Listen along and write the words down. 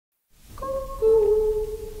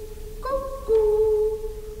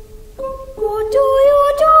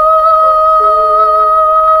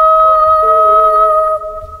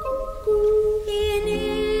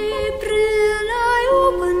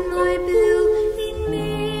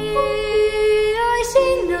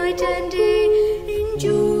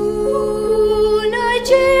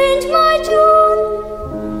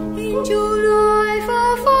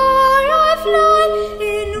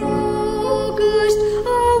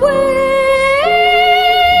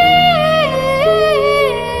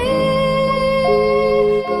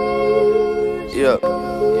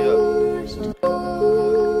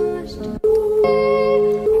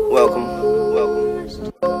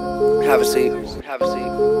Have a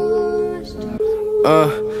seat.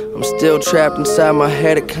 I'm still trapped inside my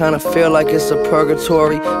head. It kinda feel like it's a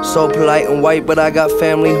purgatory. So polite and white, but I got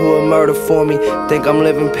family who will murder for me. Think I'm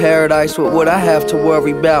living paradise with what I have to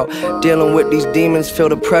worry about. Dealing with these demons, feel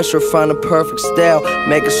the pressure, find the perfect style.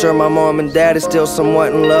 Making sure my mom and dad is still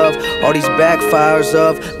somewhat in love. All these backfires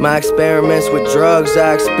of my experiments with drugs.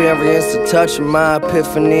 I experienced a touch of my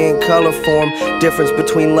epiphany in color form. Difference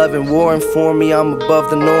between love and war inform me I'm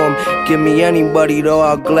above the norm. Give me anybody though,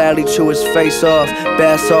 I'll gladly chew his face off.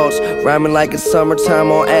 Bath salts, rhyming like it's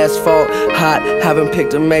summertime on asphalt. Hot, haven't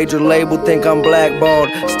picked a major label, think I'm blackballed.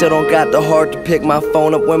 Still don't got the heart to pick my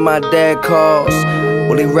phone up when my dad calls.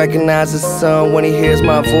 Will he recognize his son when he hears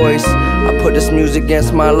my voice? I put this music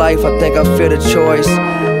against my life, I think I feel the choice.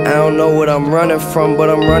 I don't know what I'm running from, but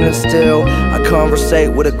I'm running still. I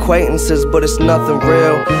conversate with acquaintances, but it's nothing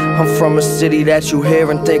real. I'm from a city that you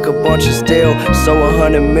hear and think a bunch is still. So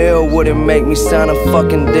 100 mil wouldn't make me sign a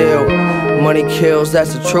fucking deal. Money kills,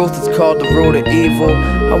 that's the truth, it's called the root of evil.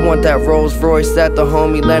 I want that Rolls Royce that the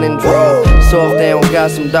homie Lennon drove. So if they don't got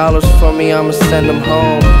some dollars for me, I'ma send them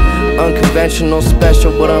home. Unconventional,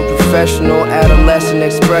 special, but unprofessional. Adolescent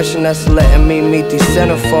expression that's letting me meet these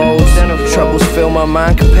centerfolds. Troubles fill my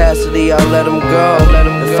mind capacity, I let them go.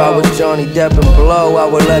 If I was Johnny Depp and Blow, I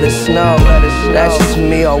would let it snow. That's just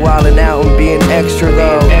me all wildin' out and being extra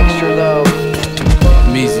though.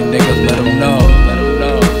 Easy niggas, let them know.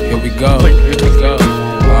 Here we go.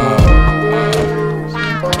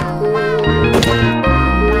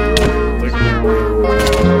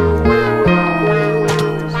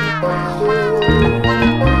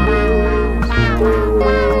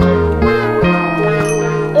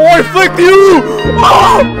 I flicked you!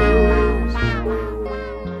 Oh!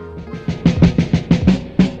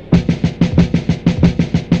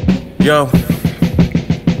 Yo.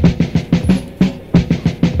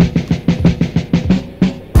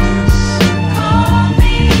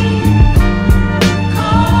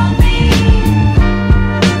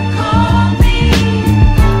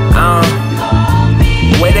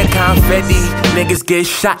 Where the confetti? Niggas get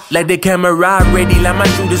shot like the camera ready. Like my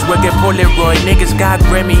shooters work at Polaroid. Niggas got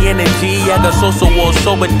Grammy energy. I got social war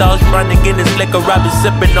sober dogs trying to get this liquor. I've been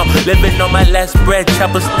sipping on, living on my last breath.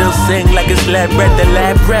 Chopper still sing like it's lab bread. The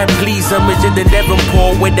lab rap, please. I'm richer than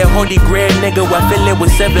Devonport with that holy grail, nigga. I fill it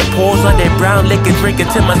with 7 pores on that brown liquor. Drinking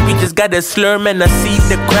till my speech just got a slur, man. I see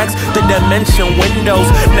the cracks, the dimension windows.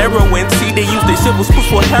 Narrowing, see they use the silver spoons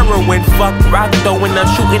for heroin. Fuck rock though when I'm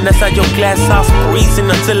shooting outside your glass house, breezing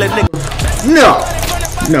until a nigga.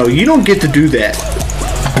 No, you don't get to do that.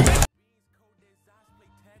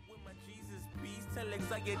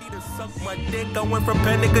 I went from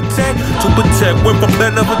panic attack to protect, went from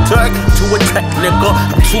plan of attack to attack, nigga.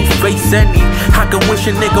 I'm two-faced any. I can wish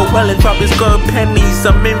a nigga well and drop his girl pennies.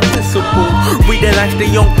 I'm invincible. Read it like they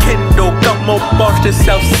on Kindle. Got more bars than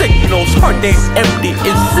self signals. Heart ain't empty,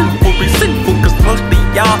 it's simple. Be sinful, cause most of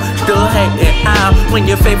y'all still hating out when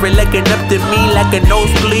your favorite looking up to me like a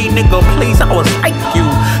nosebleed. Nigga, please, I was like you.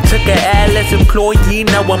 Took an ad-less employee,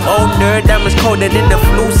 now I'm owner. Diamonds colder than the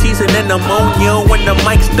flu season and ammonia. When the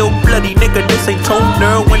mic's still bloody, nigga, this ain't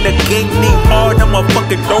toner. When the gang need hard, I'm a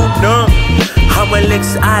fucking donor. I'm a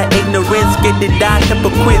Lex, I ignorance, get to die,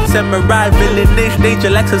 hypocrite, samurai, villainish, danger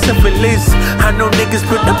like a syphilis. I know niggas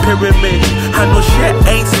build the pyramids. I know shit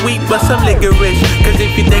ain't sweet, but some licorice. Cause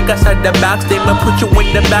if you think outside the box, they might put you in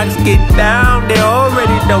the box. Get down, they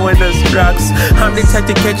already knowing the drugs. I'm the type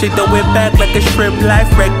to catch it, throw it back like a shrimp life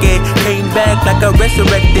record. Came back like I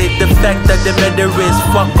resurrected. The fact that the better is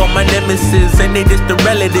fuck on my nemesis. And they just the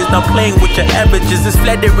relatives, not playing with your averages. It's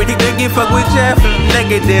flattering, they give fuck with Jeff.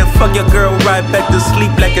 Negative, fuck your girl right back to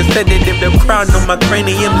sleep like a sedative. The crown on my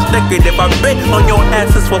cranium is decorative. I've been on your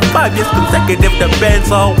asses for 5 years consecutive. The band's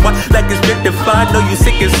all white like it's gentrified. Know you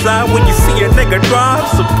sick inside when you see a nigga drive.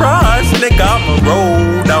 Surprise, nigga, I'ma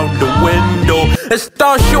roll down the window and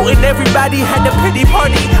start shooting. Everybody had a pity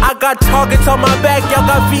party. I got targets on my back, y'all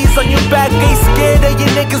got V's on your back. Ain't scared of you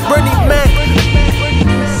niggas, Bernie Mac.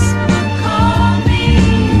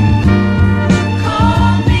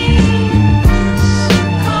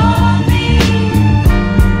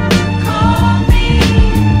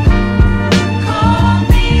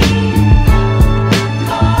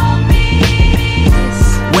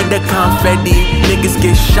 The confetti, niggas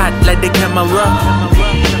get shot like the camera.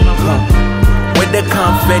 With the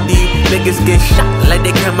confetti, niggas get shot like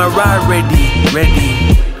the camera.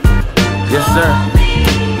 Ready. Yes, sir.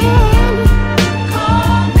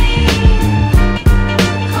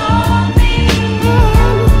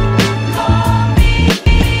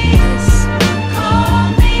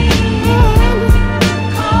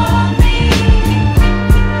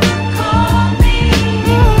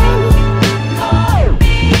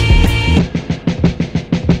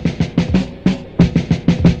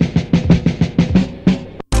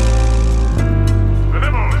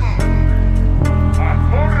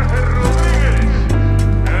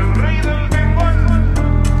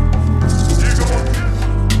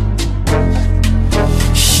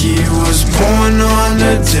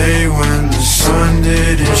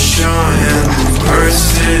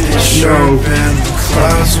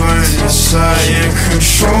 inside and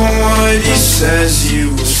control what he says. He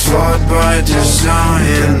was flawed by design.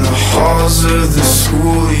 In the halls of the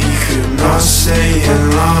school he could not stay in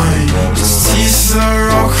line. His teeth are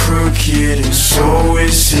all crooked and so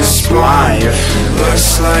is his spine.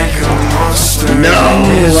 Looks like a monster. No,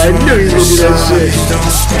 I knew you would do that shit.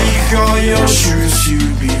 Don't speak all your truths,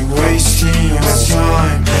 you'd be wasting your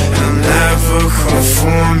time. He'll never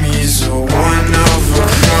conform, he's a one of a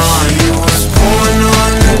kind. He was born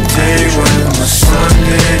on the day when the sun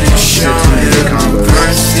didn't shine, and the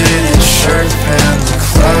birds didn't chirp, and the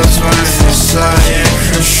clouds weren't inside. Can't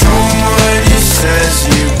control what he says,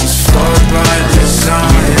 he was flawed by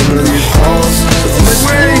design. In the halls of the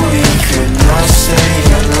school he could not stay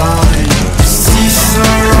in line. His teeth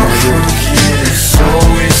are all crooked and so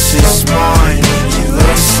is his spine. He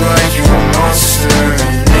looks like a monster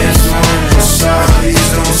and there's one inside. Please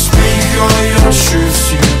don't speak all your truths,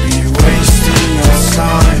 you'd be wasting your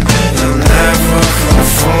time. He'll never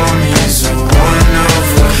conform, he's a one of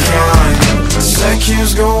a kind. The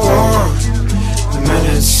seconds go on, the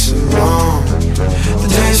minutes are long. The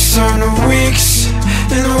days turn to weeks,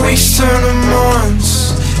 and the weeks turn to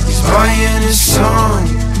months. He's buying his song,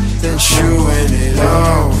 then chewing it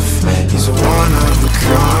off. He's a one of a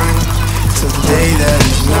kind, till the day that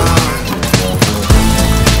he's not.